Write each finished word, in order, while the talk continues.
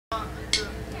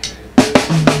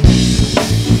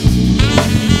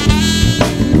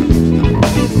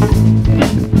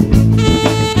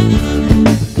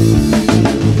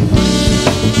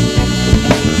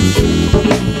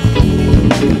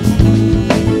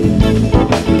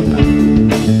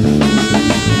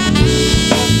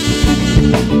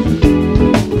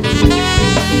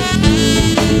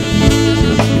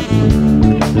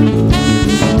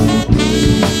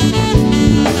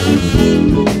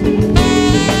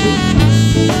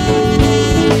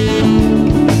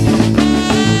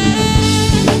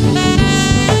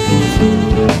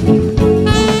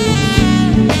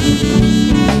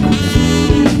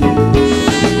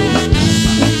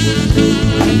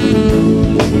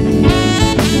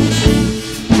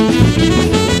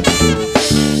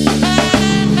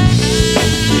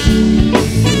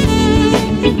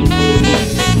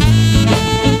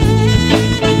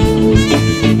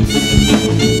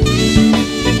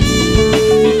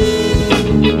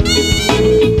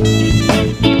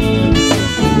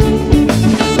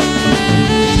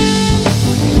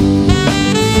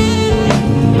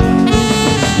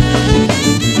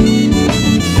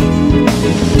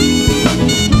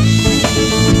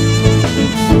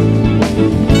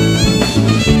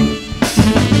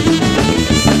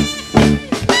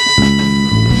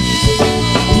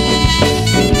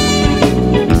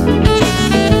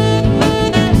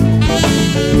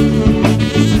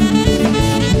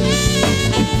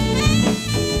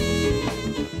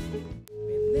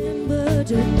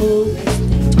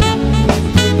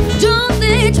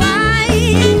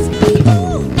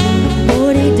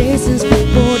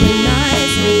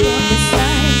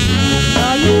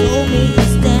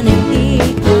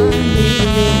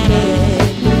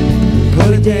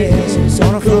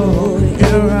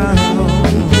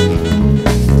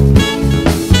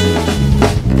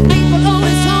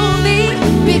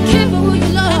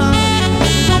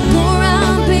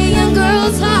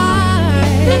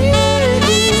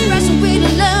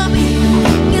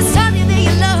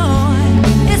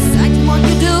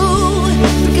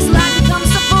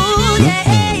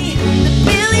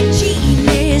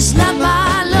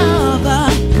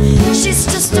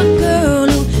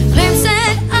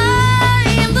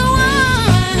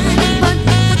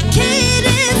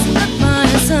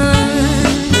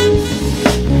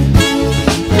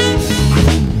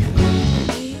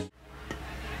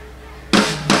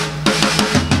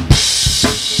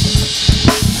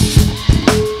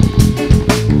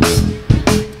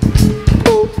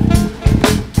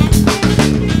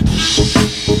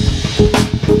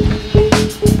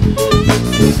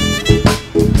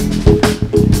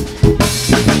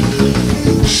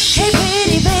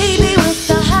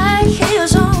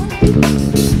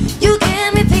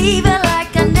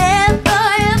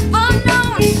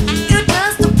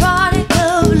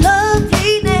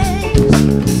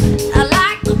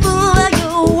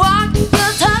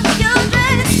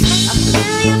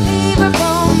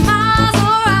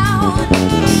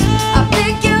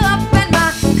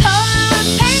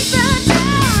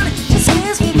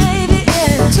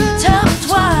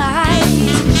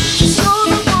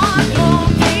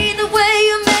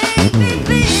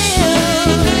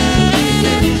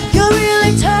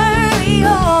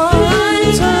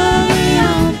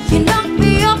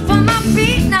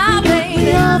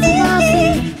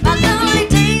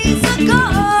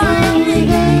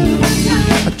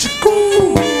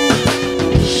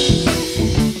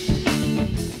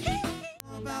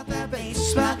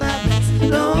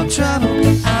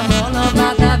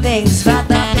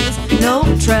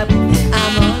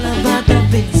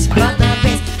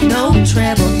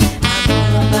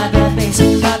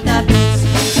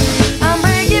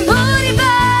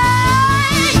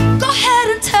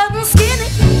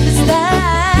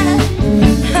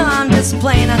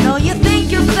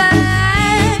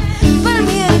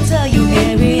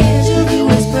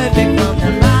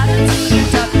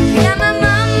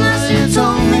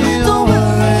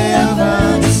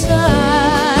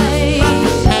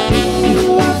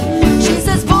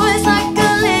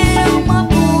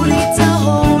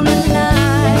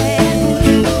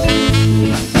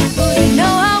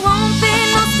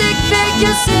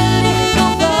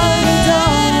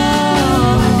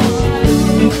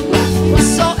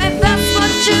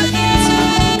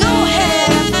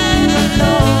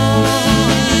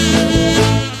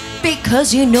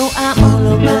'Cause you know I'm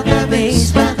all about that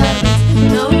bass,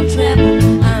 no treble.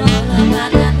 I'm all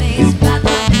about that bass,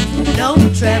 no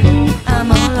treble.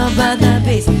 I'm all about that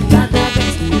bass,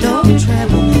 no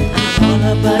treble. I'm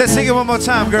all about. Let's sing it one more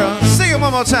time, girl. Sing it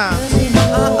one more time. I'm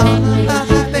all about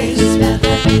that bass,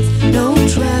 no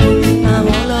treble. I'm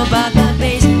all about that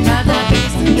bass,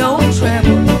 no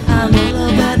treble. I'm all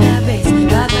about that bass,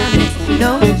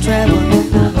 no treble.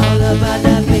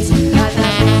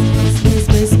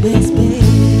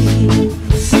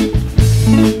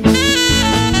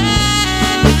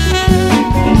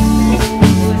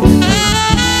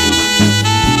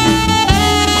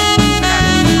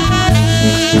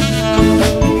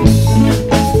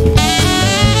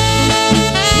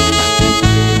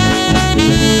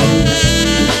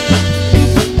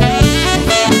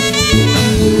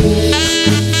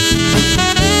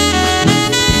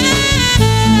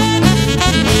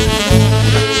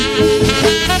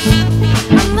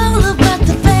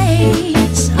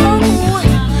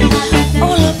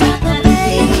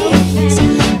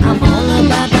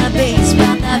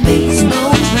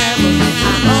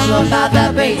 about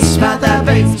the bass, about the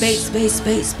bass, bass, bass,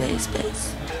 bass, bass,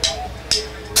 bass.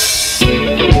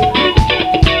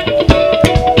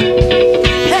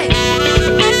 Hey.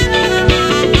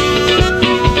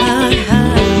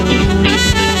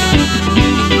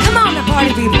 Come on, the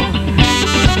party people.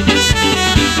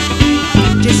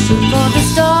 Just shoot for the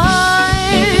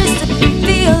stars. It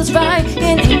feels right,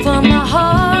 and aim for my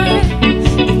heart.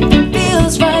 It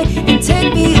feels right, and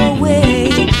take me away.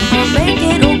 I'll make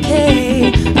it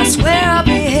okay. I swear I'll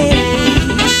behave.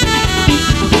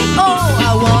 Oh,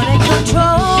 I wanted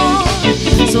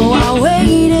control, so I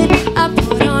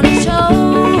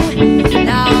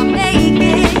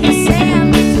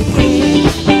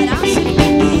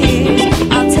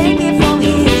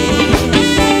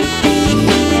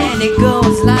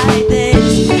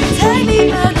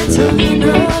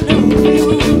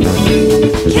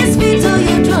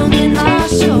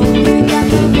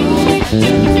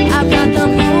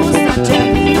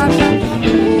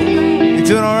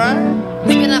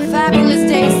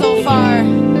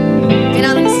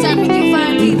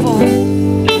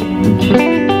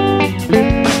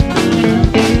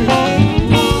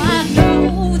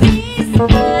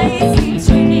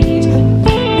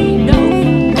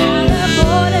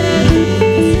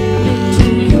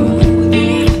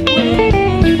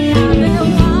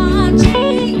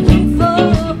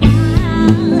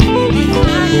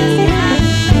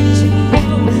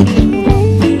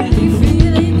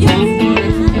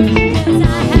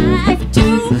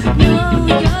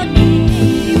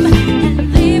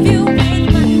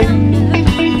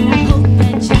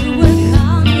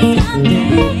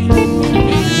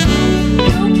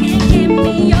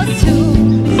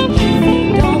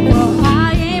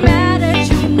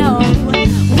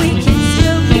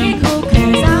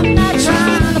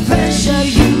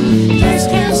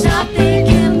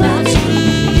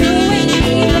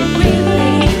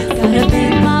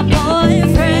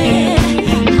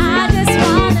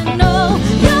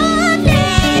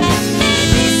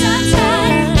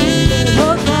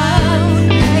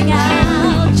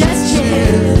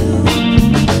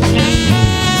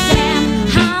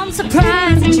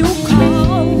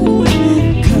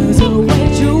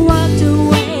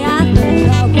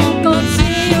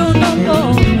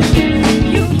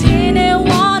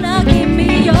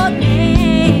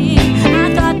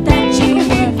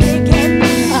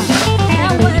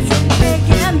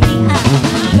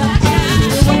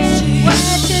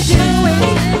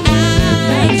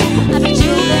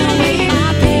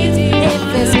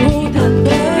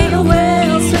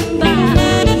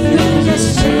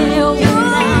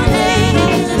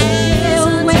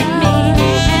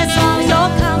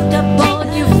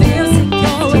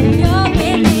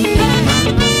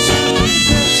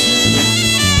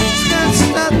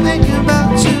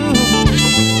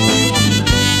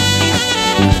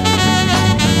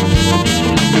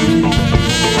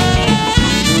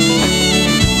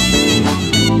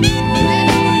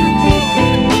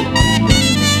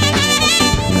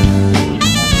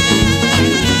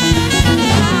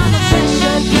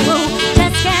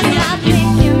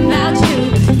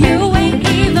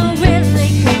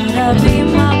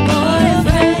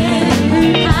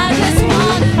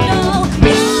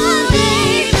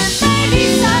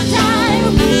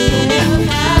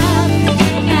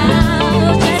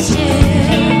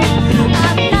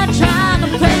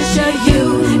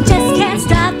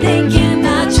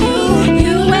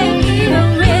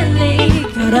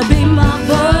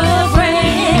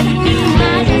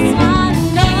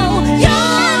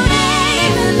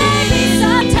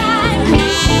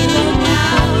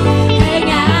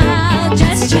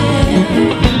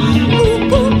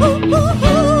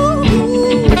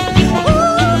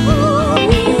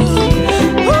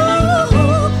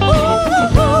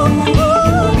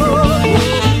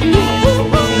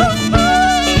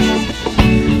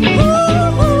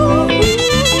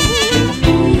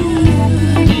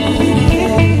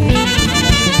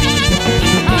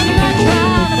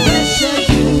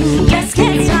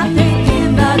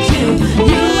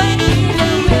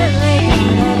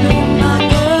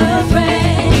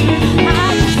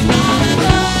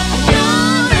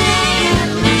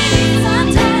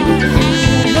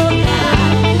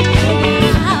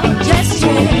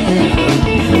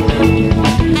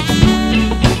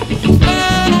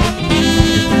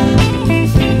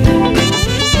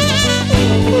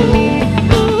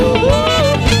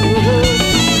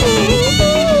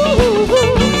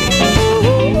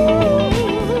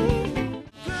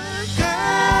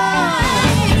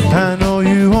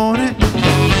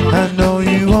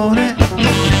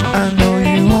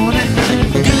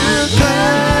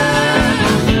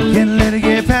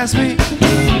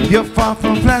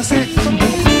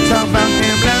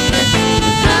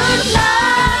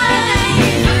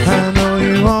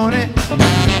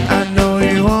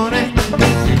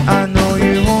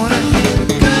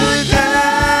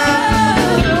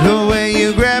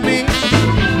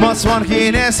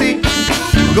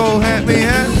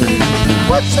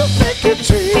What you make your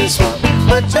trees from?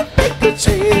 What you make the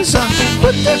trees from?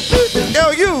 Yo,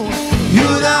 you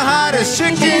the hottest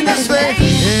chick in this place.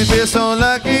 If you're so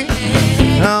lucky,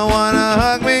 I wanna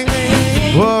hug me.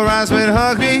 Or Rosman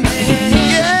hug me.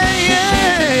 Yeah,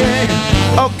 yeah,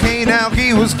 yeah. Okay, now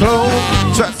he was close.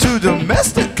 Try to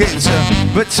domesticate you,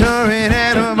 but you're an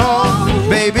animal.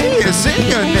 Baby, it's in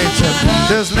your nature.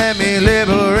 Just let me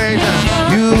liberate you.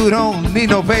 You don't need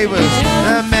no favors.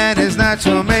 A man is not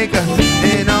your maker.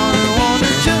 And all you want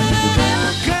is just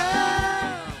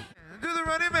do the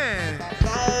Running Man.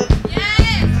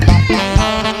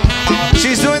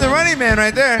 She's doing the Running Man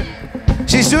right there.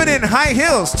 She's doing it in high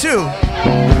heels too.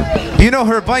 You know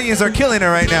her bunions are killing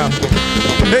her right now.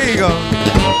 There you go.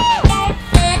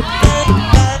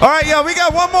 All right, yo, we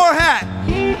got one more hat.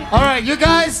 All right, you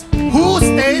guys, who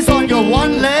stays on your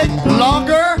one leg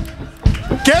longer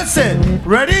gets it.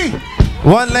 Ready?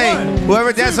 One leg.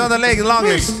 Whoever dances on the leg the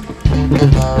longest.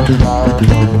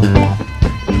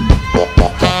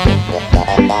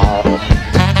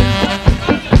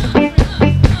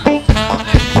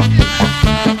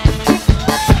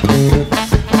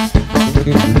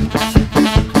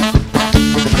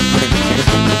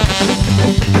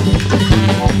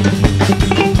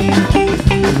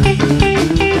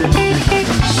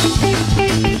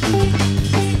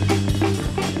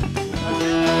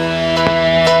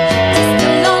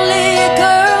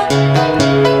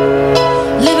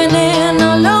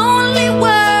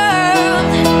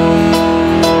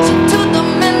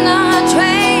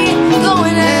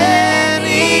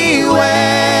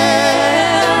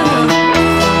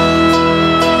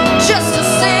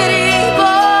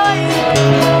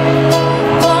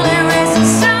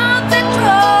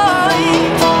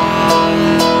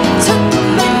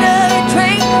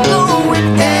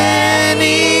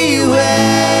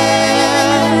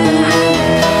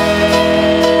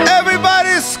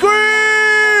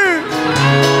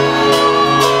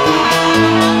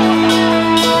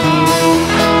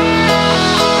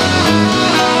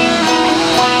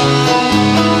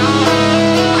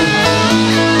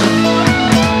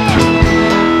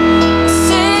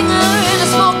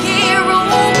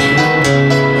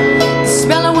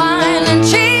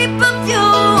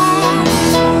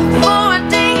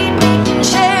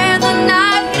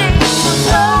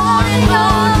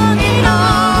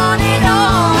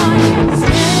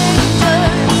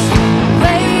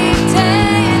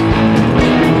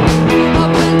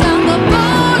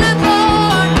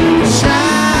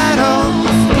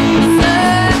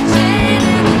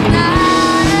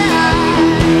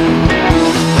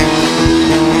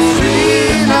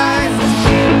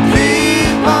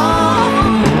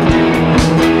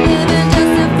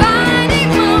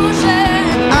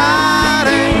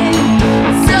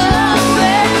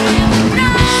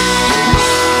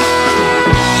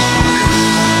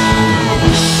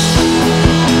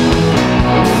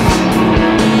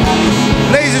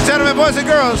 Boys and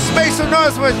girls, make some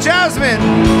noise with Jasmine,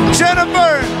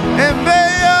 Jennifer, and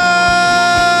Bea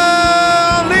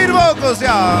on lead vocals,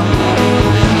 y'all.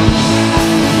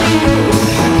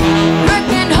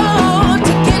 Working hard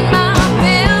to get my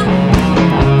bill.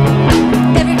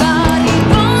 Everybody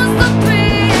wants the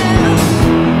thrill.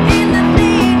 In the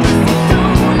deep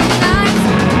lonely night.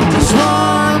 Just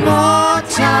one more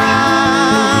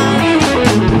time.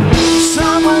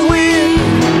 Some will win,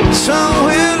 some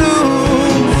will lose.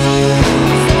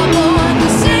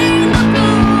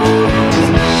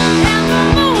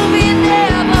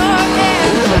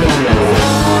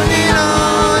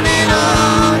 On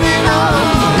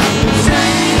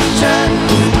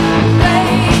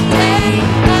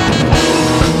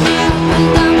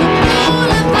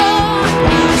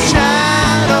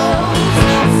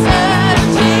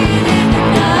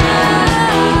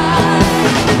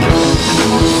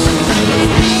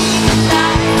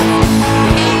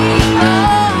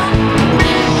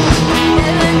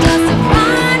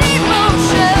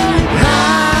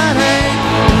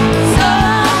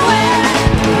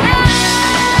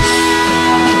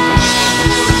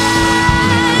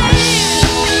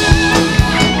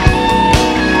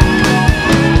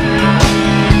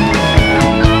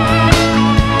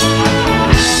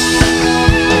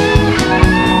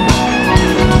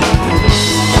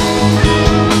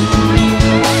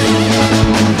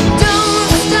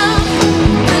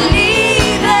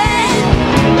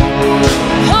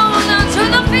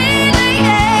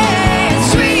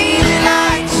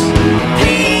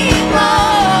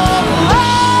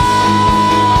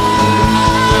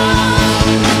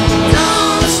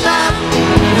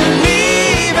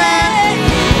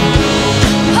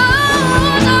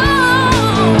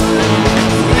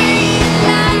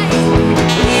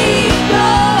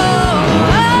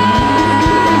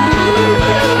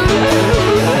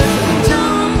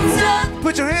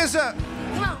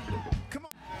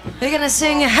gonna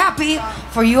sing happy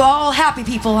for you all happy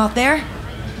people out there.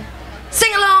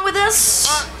 Sing along with us.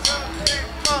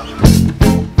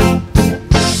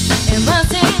 It must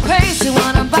seem crazy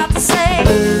what I'm about to say.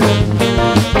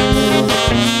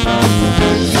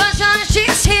 Sunshine,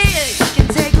 she's here, you can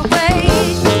take away.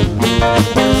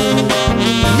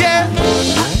 Yeah.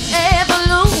 A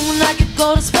balloon, I could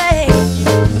go to space.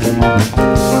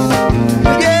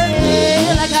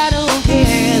 Yeah. Like I don't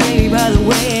care, they by the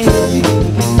way.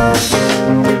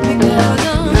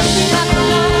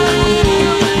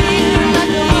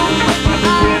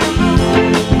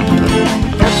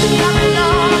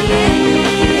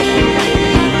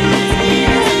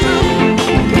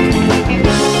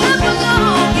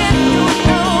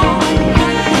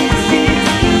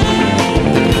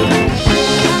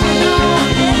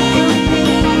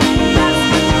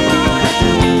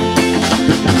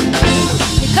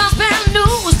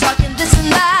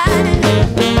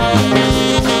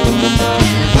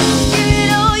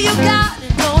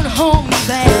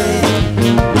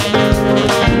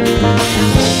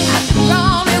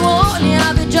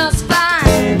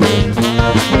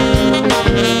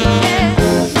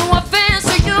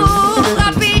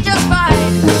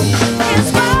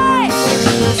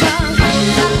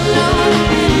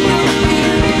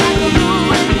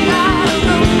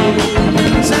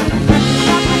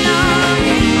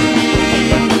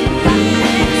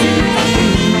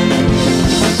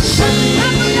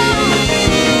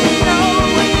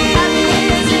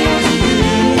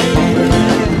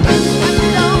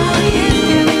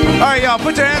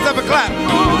 Put your hands up and clap.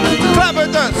 Clap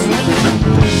with us.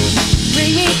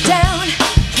 Bring me down,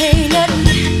 ain't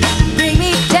nothing. Bring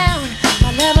me down,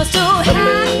 my level's too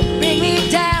high. Bring me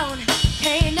down,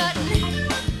 ain't nothing.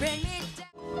 Bring me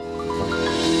down.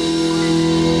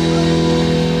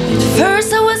 At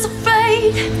first I was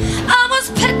afraid, I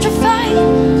was petrified.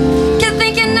 Kept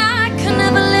thinking I could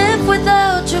never live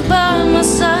without you by my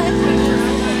side.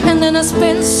 And then I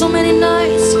spent so many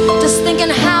nights just thinking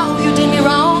how you did me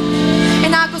wrong.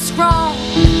 And I was wrong,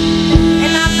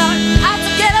 and I thought I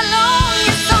could get along.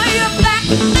 And so you're back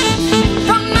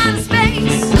from outer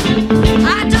space.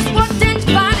 I just walked in to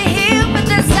find you here with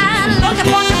this sad look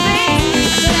upon your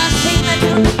face. Should I take my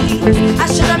little I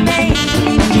should have made you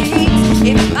leave the keys.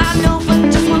 If I know for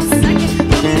just 1 second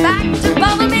you'll be back to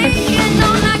bother me, and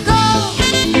don't I go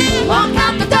walk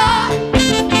out the door?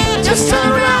 Just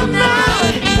turn around now,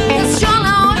 'cause you're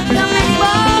not coming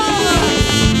more.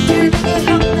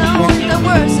 The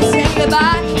words to say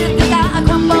goodbye. Didn't think I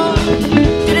crumble.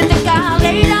 Didn't think I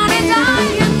lay down and die.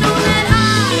 You know that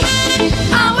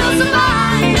I will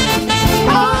survive.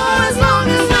 Oh, as long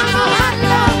as I know I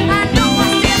love, I know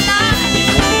I'll be alive.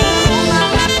 All my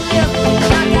life to live,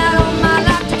 and I got all my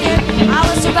life to give. I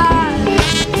will survive.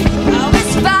 I will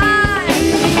survive.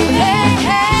 Hey,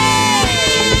 hey.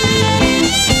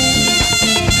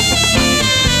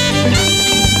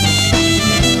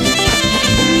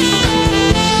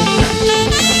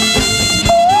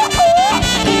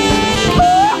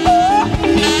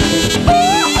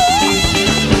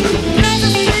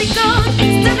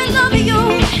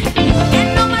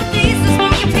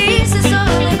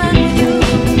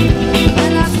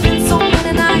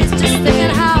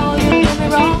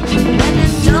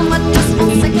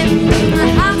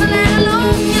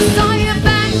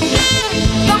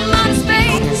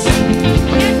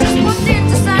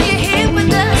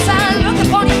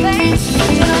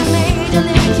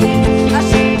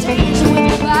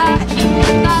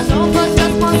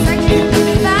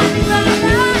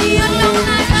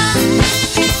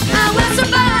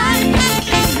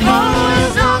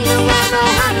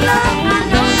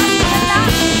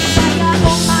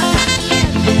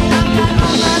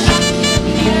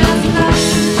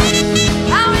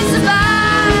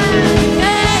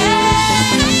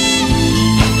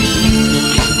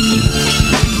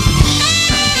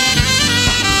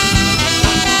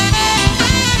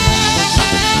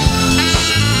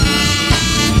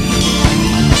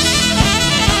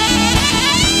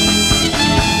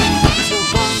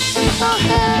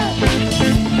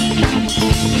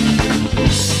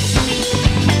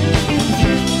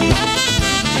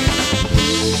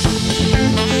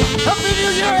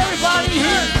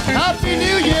 Happy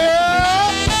New Year!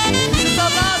 This is our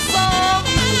last song.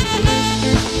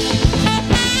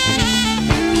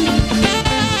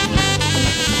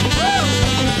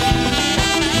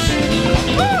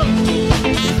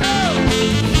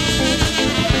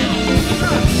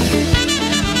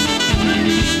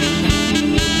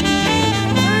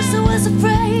 First I was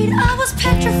afraid, I was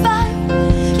petrified.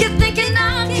 Kept thinking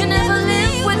I can never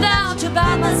live without you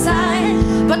by my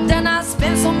side. But then I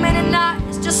spent so many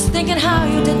nights just thinking how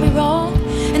you did me wrong.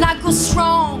 And I grew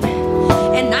strong,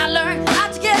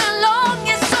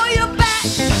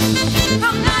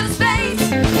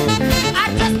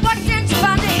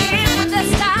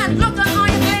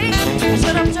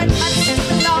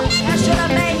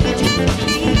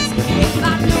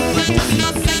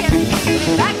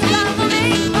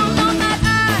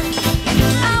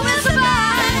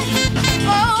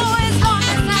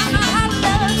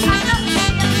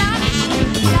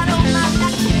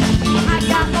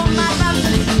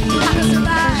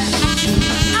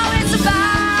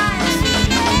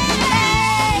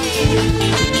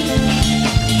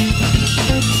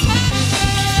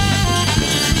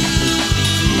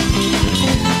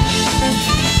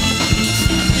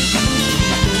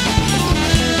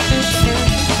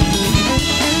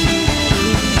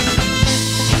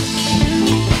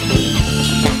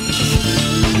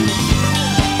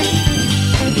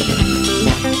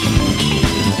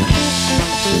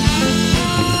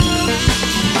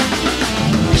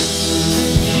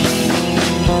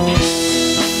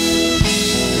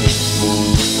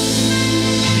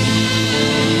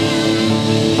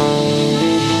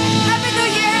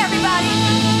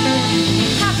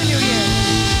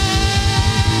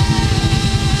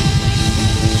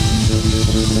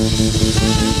 Thank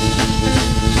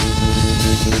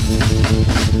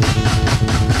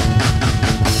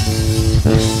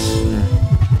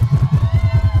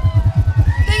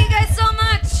you guys so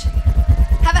much.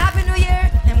 Have a happy new year,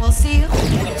 and we'll see you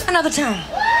another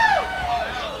time.